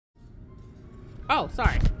Oh,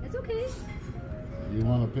 sorry. It's okay. You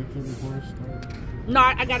want a picture before I start? No,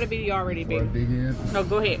 I got a video already, Before I baby. dig in? No,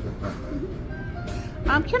 go ahead.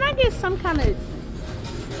 Can I get some kind of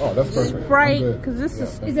Oh, that's perfect. Sprite? Because this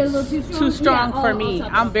Is it a little too strong? too strong Yeah, for me.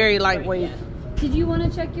 I'll I'm very lightweight. Yeah. Did you want to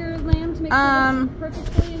check your lamb to make sure it's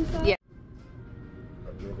perfectly inside? Yeah.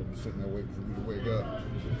 You're going to be sitting there waiting for me to wake up.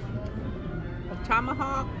 A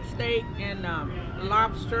tomahawk steak and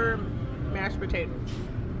lobster mashed potatoes.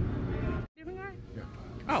 Yeah.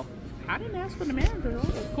 Oh, I didn't ask for the manager.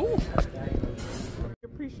 Oh, cool. I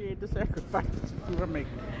appreciate the sacrifice you are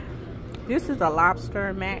making. This is a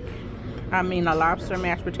lobster a lobster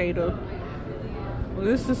mashed potato.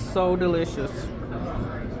 This is so delicious.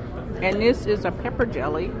 And this is a pepper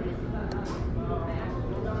jelly.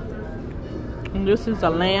 And this is a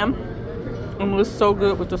lamb. And it's so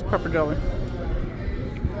good with this pepper jelly.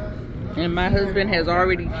 And my husband has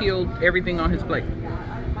already killed everything on his plate.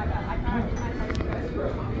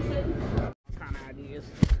 Kind of ideas.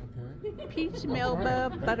 Peach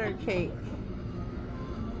Melba butter cake.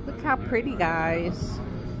 Look how pretty, guys.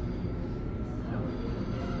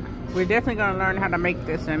 We're definitely gonna learn how to make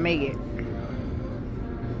this and make it. I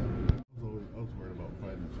was worried about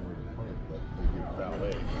fighting somewhere apart, but they get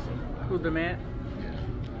valet. So. Who's the man?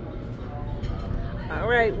 Yeah. All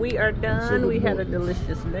right, we are done. We had a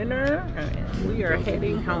delicious dinner, and we are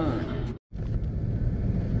heading home.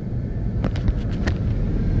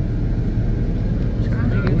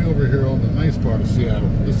 We over here on the nice part of Seattle.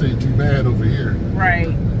 This ain't too bad over here. Right.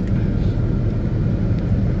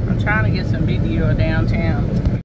 I'm trying to get some video of downtown.